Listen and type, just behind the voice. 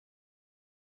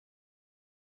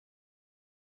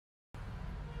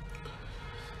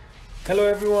Hello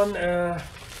everyone,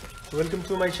 welcome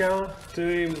to my channel.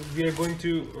 Today we are going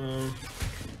to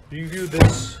review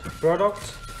this product.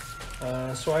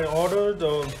 So I ordered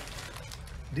a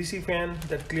DC fan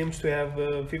that claims to have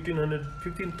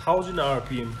 15,000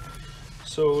 RPM.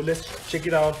 So let's check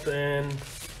it out and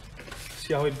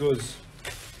see how it goes.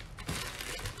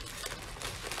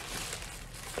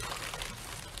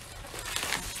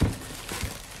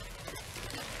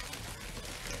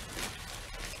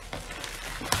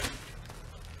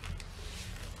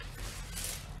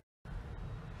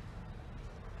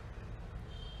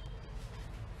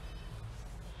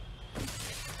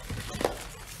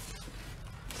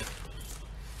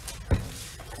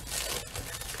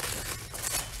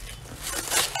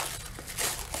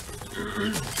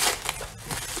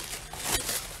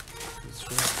 It's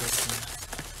wrapped up in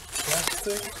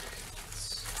plastic.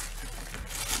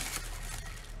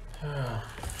 Ah.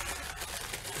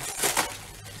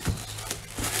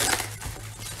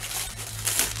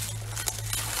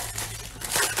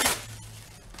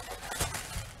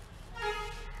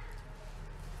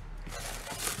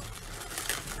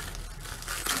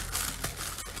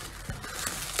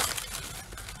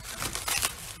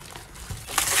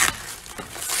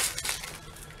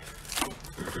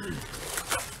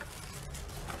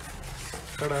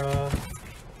 Ta-da!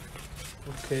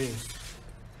 Okay,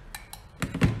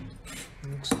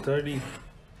 looks sturdy.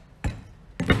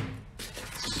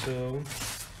 So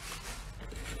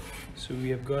we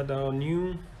have got our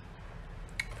new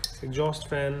exhaust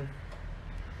fan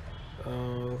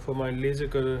for my laser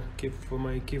cutter, for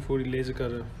my K40 laser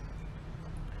cutter.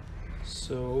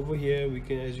 So over here we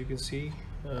can, as you can see,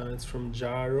 it's from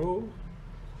Jaro,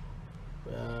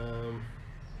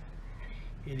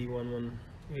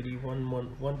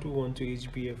 1212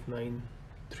 HPF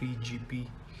 93GP,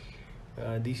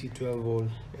 DC 12 volt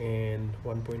and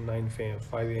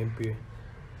 1.95 ampere.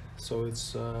 So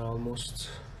it's almost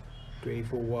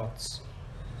 24 watts.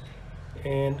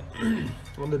 And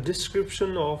on the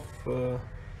description of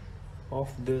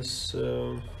this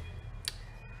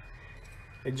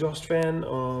exhaust fan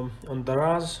on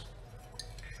Daraz,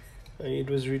 it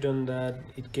was written that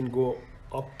it can go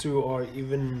up to or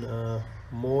even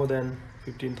more than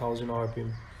 15,000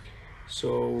 RPM.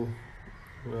 So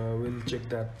we'll check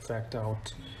that fact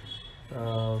out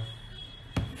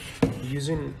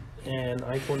using an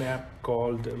iPhone app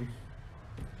called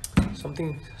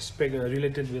something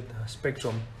related with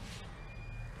Spectrum.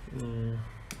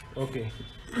 Okay.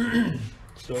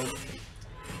 So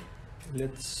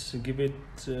let's give it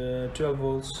 12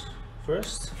 volts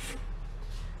first.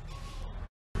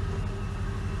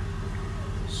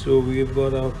 So we've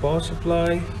got our power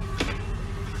supply.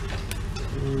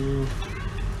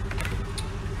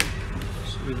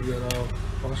 So we've got our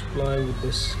power supply with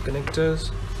this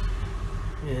connectors,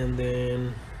 and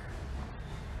then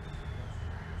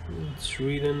it's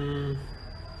reading,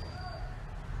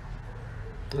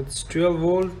 it's 12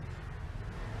 volt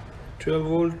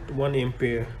 1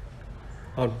 ampere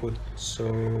output.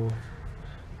 So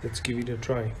let's give it a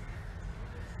try.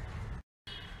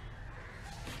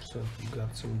 So we've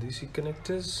got some DC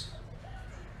connectors,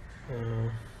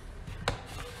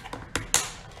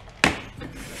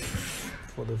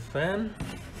 for the fan.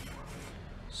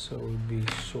 So we'll be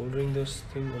soldering this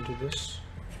thing onto this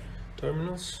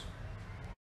terminals.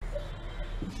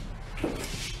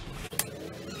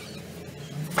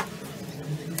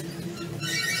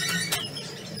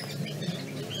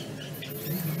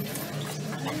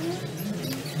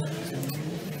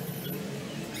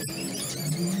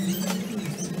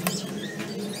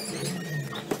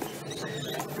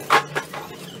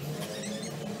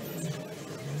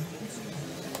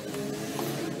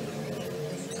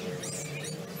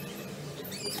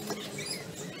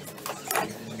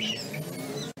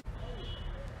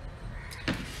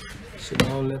 So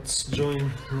now let's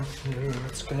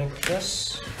let's connect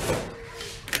this.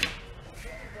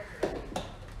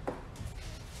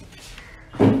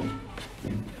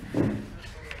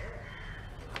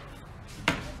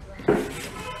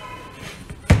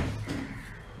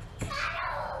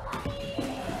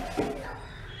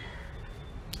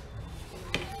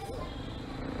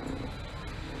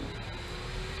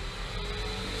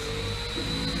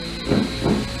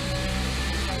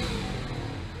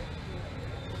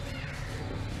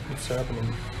 What's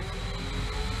happening?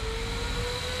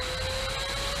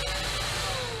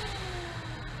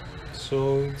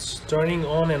 So it's turning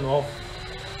on and off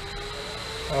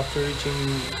after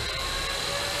reaching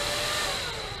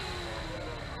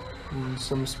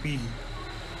some speed.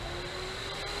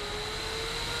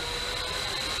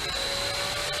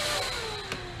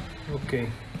 Okay.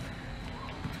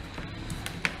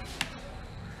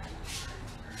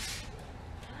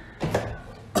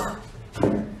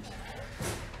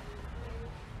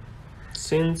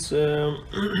 since I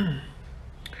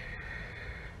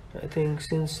think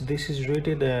since this is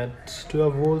rated at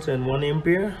 12 volts and 1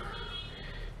 ampere,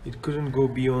 it couldn't go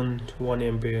beyond 1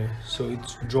 ampere, so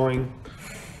it's drawing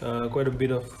quite a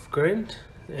bit of current,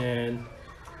 and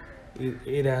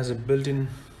it has a built-in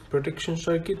protection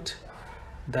circuit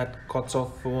that cuts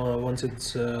off once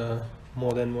it's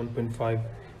more than 1.5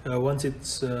 once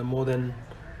it's more than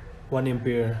 1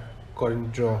 ampere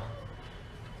current draw.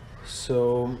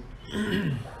 So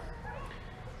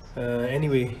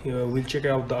anyway, we'll check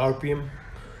out the RPM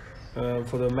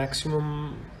for the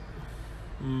maximum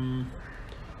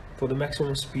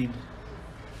speed.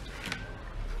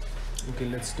 Okay,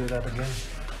 let's do that again.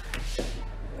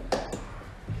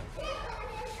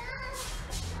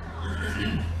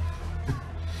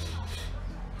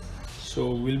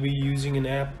 So we'll be using an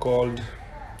app called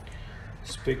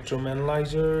Spectrum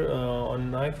Analyzer on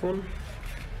an iPhone.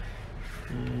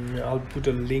 I'll put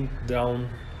a link down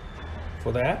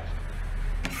for the app.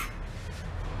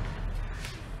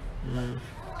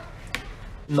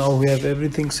 Now we have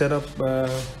everything set up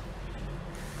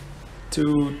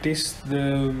to test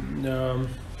the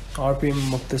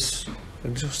RPM of this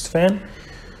exhaust fan.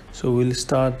 So we'll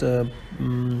start an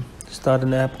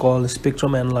app called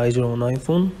Spectrum Analyzer on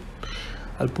iPhone.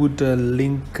 I'll put a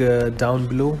link down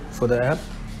below for the app.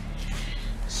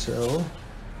 So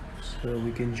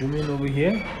we can zoom in over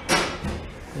here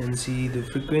and see the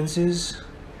frequencies.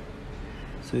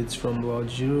 So it's from about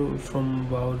zero.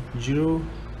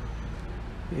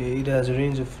 It has a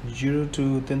range of 0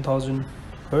 to 10,000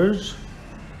 Hertz.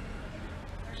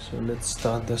 So let's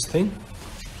start this thing.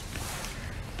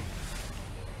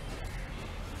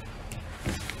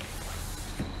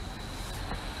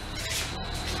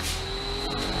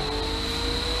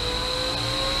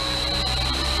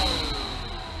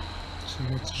 So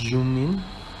let's zoom in.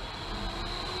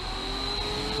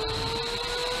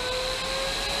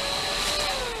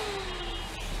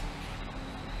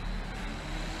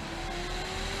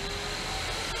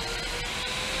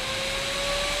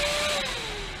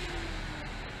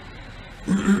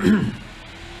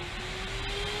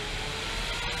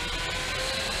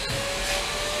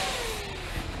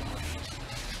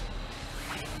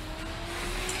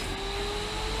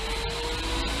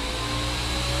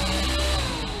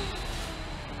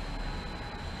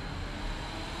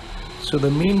 So the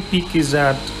main peak is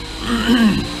at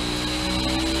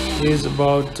is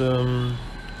about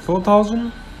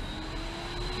 4,000.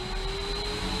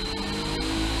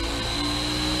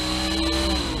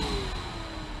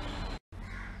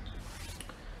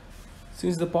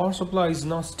 Since the power supply is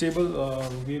not stable,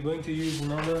 we are going to use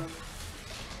another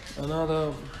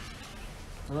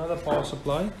power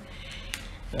supply,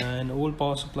 an old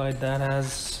power supply that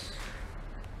has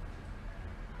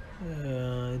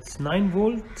it's 9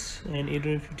 volts and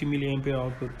 850 milliampere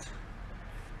output.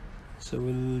 So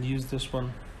we'll use this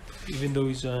one, even though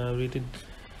it's rated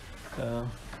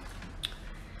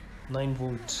 9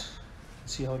 volts.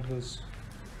 Let's see how it goes.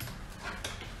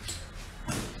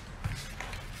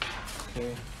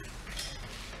 Okay.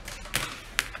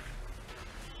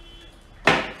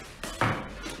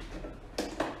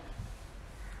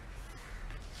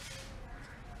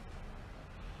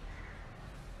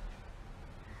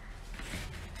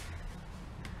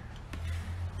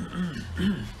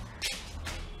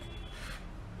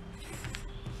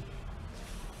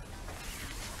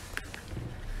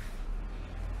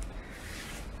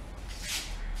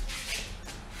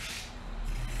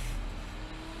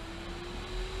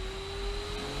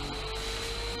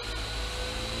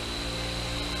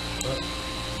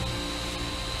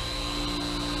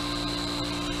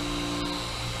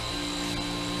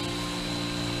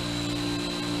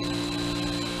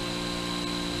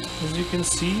 As you can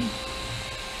see,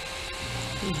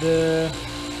 the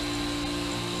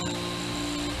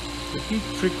peak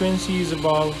frequency is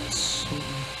about,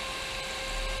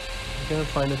 I cannot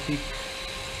find a peak.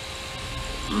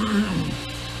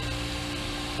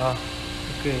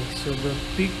 Okay, so the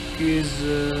peak is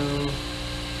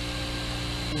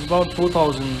about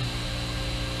 4,000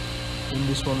 in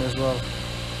this one as well.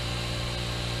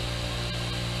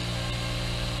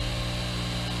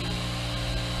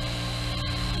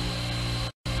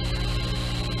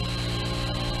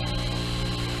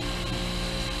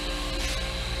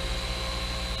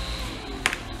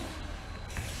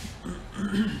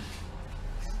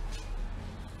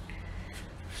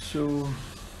 So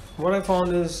what I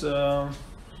found is the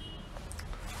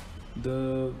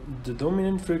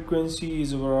dominant frequency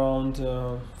is around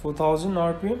 4,000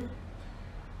 RPM.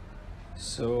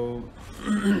 So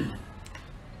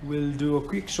we'll do a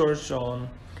quick search on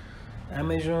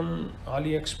Amazon,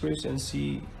 AliExpress and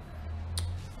see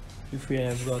if we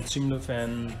have got similar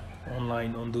fan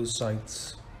online on those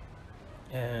sites,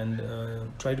 and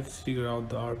try to figure out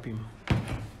the RPM.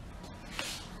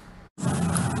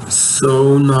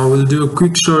 So now we'll do a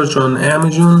quick search on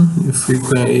Amazon if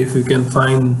we can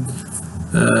find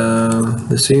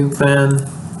the same fan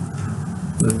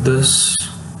with this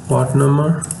part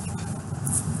number,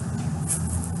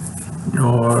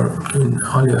 or in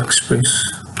AliExpress.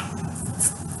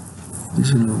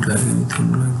 Doesn't look like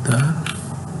anything like that.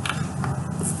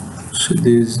 So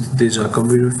these are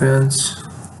computer fans.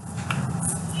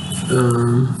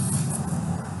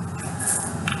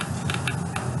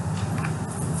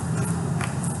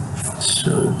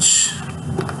 Search.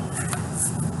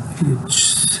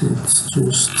 It's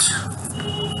just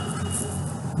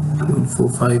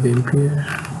 0.45 ampere.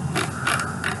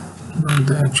 Not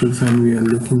the actual fan we are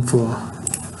looking for.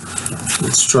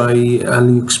 Let's try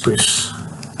AliExpress.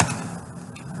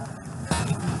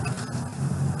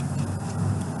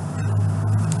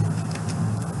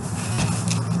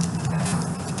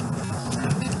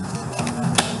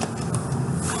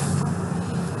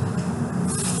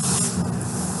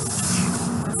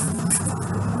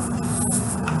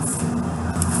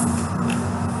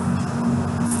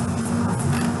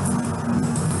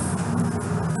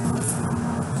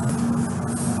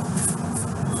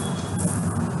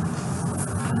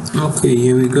 Okay,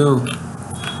 here we go.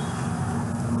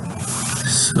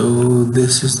 So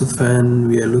this is the fan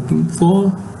we are looking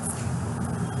for.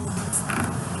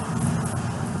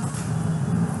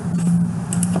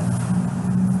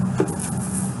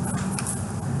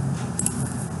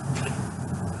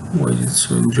 Why is it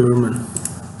so in German?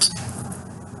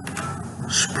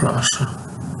 Sprache.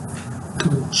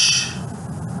 Deutsch.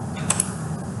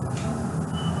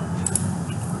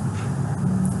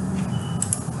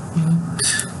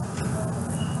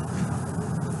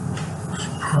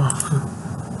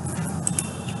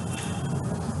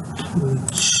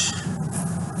 Which,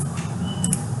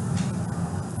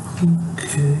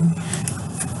 okay.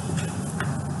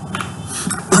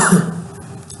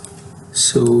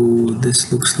 So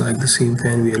this looks like the same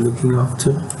fan we are looking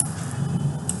after.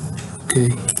 Okay,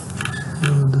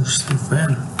 so this is the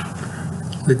fan.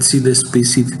 Let's see the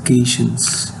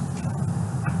specifications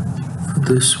for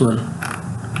this one.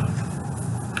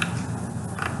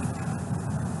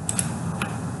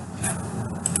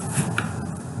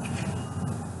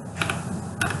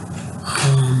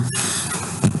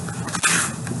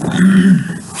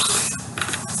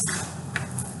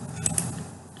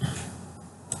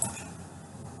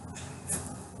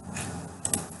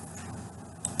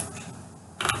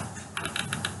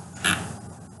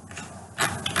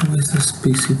 Where's the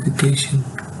specification?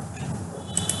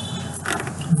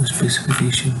 The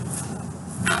specification.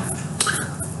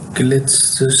 Okay,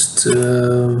 let's just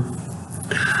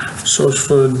search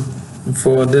for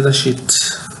datasheet.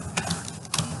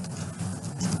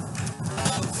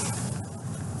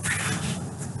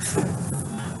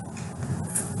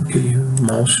 Okay,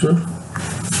 Mouser.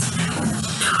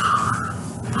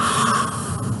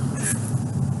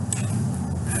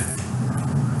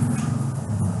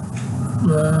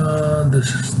 This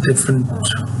is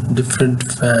different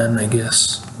fan, I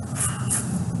guess.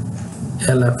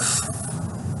 LF,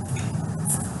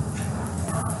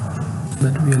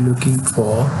 but we are looking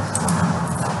for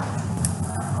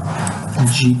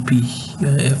GP,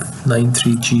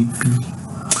 F93GP.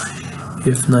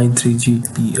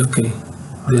 F93GP. Okay,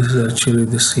 this is actually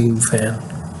the same fan.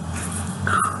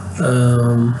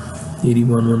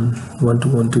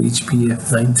 811212 HP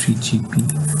F93GP.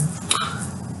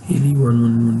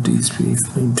 8112 HP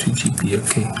F93GP.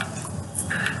 Okay,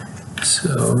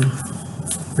 so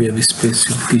we have the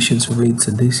specifications of it. It's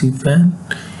a DC fan.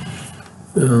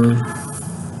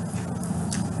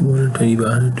 120 by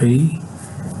 120.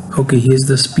 Okay, here's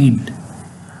the speed.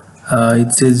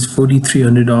 It says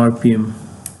 4300 RPM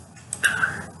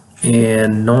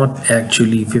and not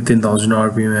actually 15,000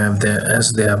 RPM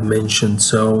as they have mentioned,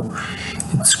 so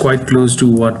it's quite close to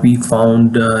what we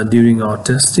found during our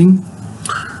testing.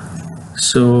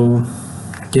 So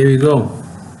here we go.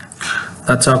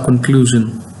 That's our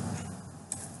conclusion.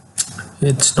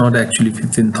 It's not actually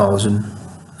 15,000,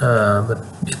 but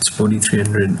it's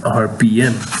 4300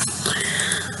 RPM.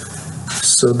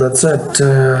 So that's it.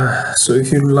 So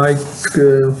if you like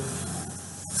to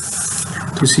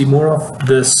see more of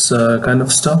this kind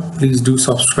of stuff, please do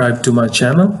subscribe to my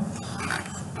channel.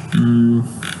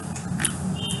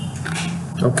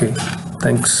 Okay,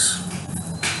 thanks.